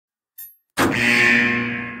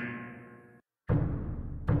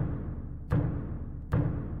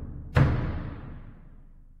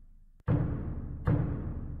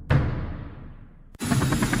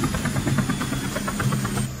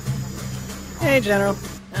Hey, General.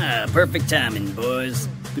 Perfect timing, boys.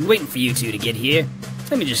 Been waiting for you two to get here.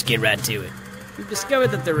 Let me just get right to it. We've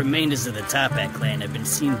discovered that the remainders of the Topak clan have been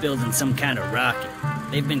seen building some kind of rocket.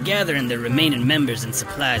 They've been gathering their remaining members and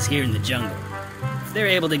supplies here in the jungle. If they're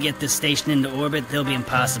able to get this station into orbit, they'll be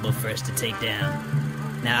impossible for us to take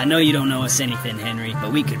down. Now, I know you don't know us anything, Henry,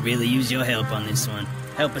 but we could really use your help on this one.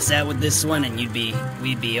 Help us out with this one, and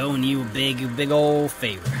we'd be owing you a big old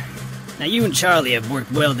favor. Now, you and Charlie have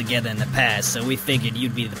worked well together in the past, so we figured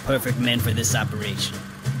you'd be the perfect men for this operation.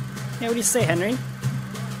 Yeah, what do you say, Henry?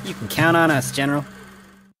 You can count on us, General.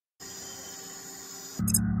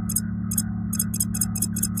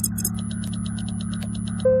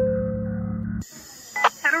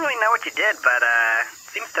 I don't really know what you did, but,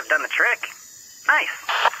 seems to have done the trick. Nice.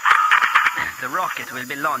 The rocket will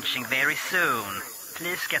be launching very soon.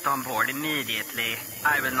 Please get on board immediately.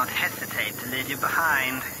 I will not hesitate to leave you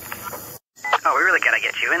behind. Oh, we really gotta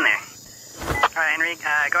get you in there. Alright, Henry,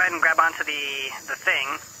 go ahead and grab onto the thing,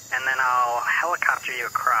 and then I'll helicopter you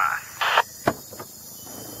across.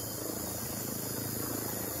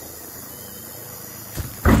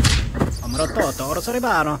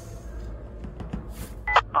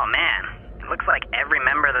 Oh man, it looks like every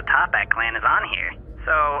member of the Topak clan is on here.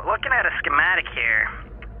 So, looking at a schematic here,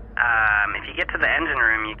 if you get to the engine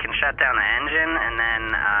room, you can shut down the engine, and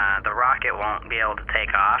then the rocket won't be able to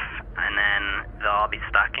take off, and then they'll all be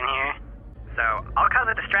stuck in here. So, I'll cause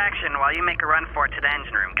a distraction while you make a run for it to the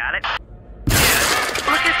engine room, got it?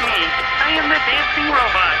 Look at me. I am the dancing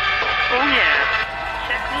robot. Oh yeah.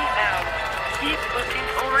 Check me out. Keep looking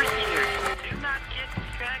over here. Do not get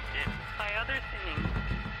distracted by other things.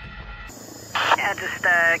 Yeah, just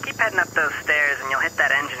keep heading up those stairs and you'll hit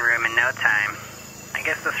that engine room in no time. I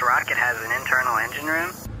guess this rocket has an internal engine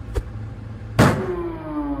room?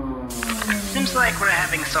 Seems like we're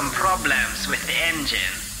having some problems with the engine.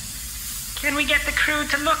 Can we get the crew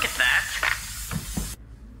to look at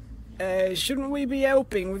that? Shouldn't we be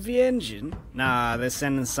helping with the engine? Nah, they're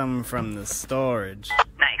sending some from the storage.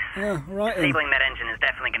 Nice. Right. Disabling that engine is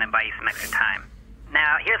definitely going to buy you some extra time.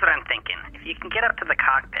 Now, here's what I'm thinking. If you can get up to the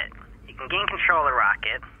cockpit, you can gain control of the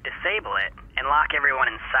rocket, disable it, and lock everyone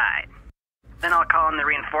inside. Then I'll call in the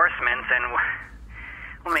reinforcements and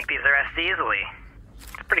we'll make these arrests easily.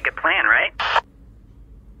 It's a pretty good plan, right?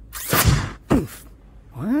 Oof.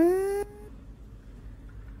 What?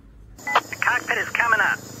 The cockpit is coming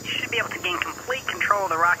up. You should be able to gain complete control of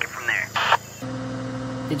the rocket from there.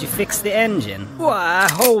 Did you fix the engine? Why,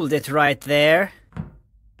 hold it right there.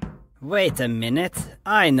 Wait a minute.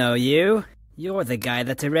 I know you. You're the guy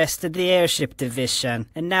that arrested the airship division,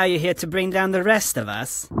 and now you're here to bring down the rest of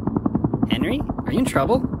us. Henry, are you in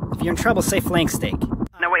trouble? If you're in trouble, say flank steak.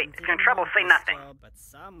 No, wait. If you're in trouble, say nothing.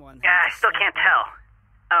 Yeah, I still can't tell.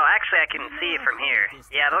 Oh, actually, I can see it from here.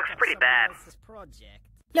 Yeah, it looks pretty bad.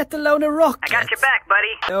 Let alone a rocket. I got your back,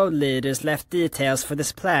 buddy. The old leaders left details for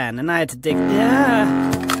this plan, and I had to dig... Yeah.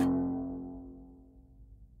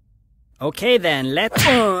 Okay then, let's...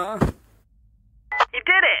 You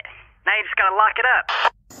did it! Now you just gotta lock it up.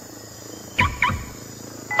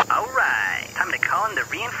 Alright, time to call in the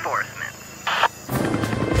reinforcements.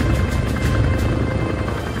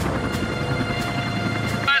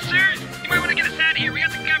 Sir, you might want to get us out of here. We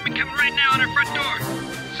got the government coming right now on our front door.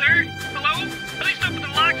 Sir? Hello? At least open the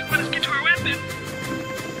locks and let us get to our weapons.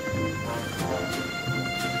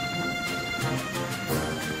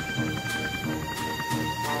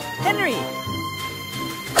 Henry!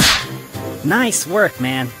 Nice work,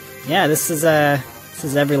 man. Yeah, this is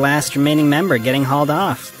every last remaining member getting hauled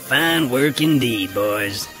off. Fine work indeed,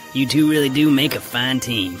 boys. You two really do make a fine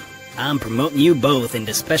team. I'm promoting you both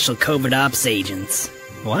into special covert ops agents.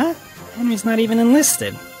 What? Henry's not even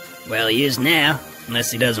enlisted. Well, he is now,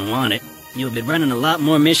 unless he doesn't want it. You'll be running a lot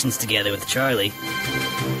more missions together with Charlie.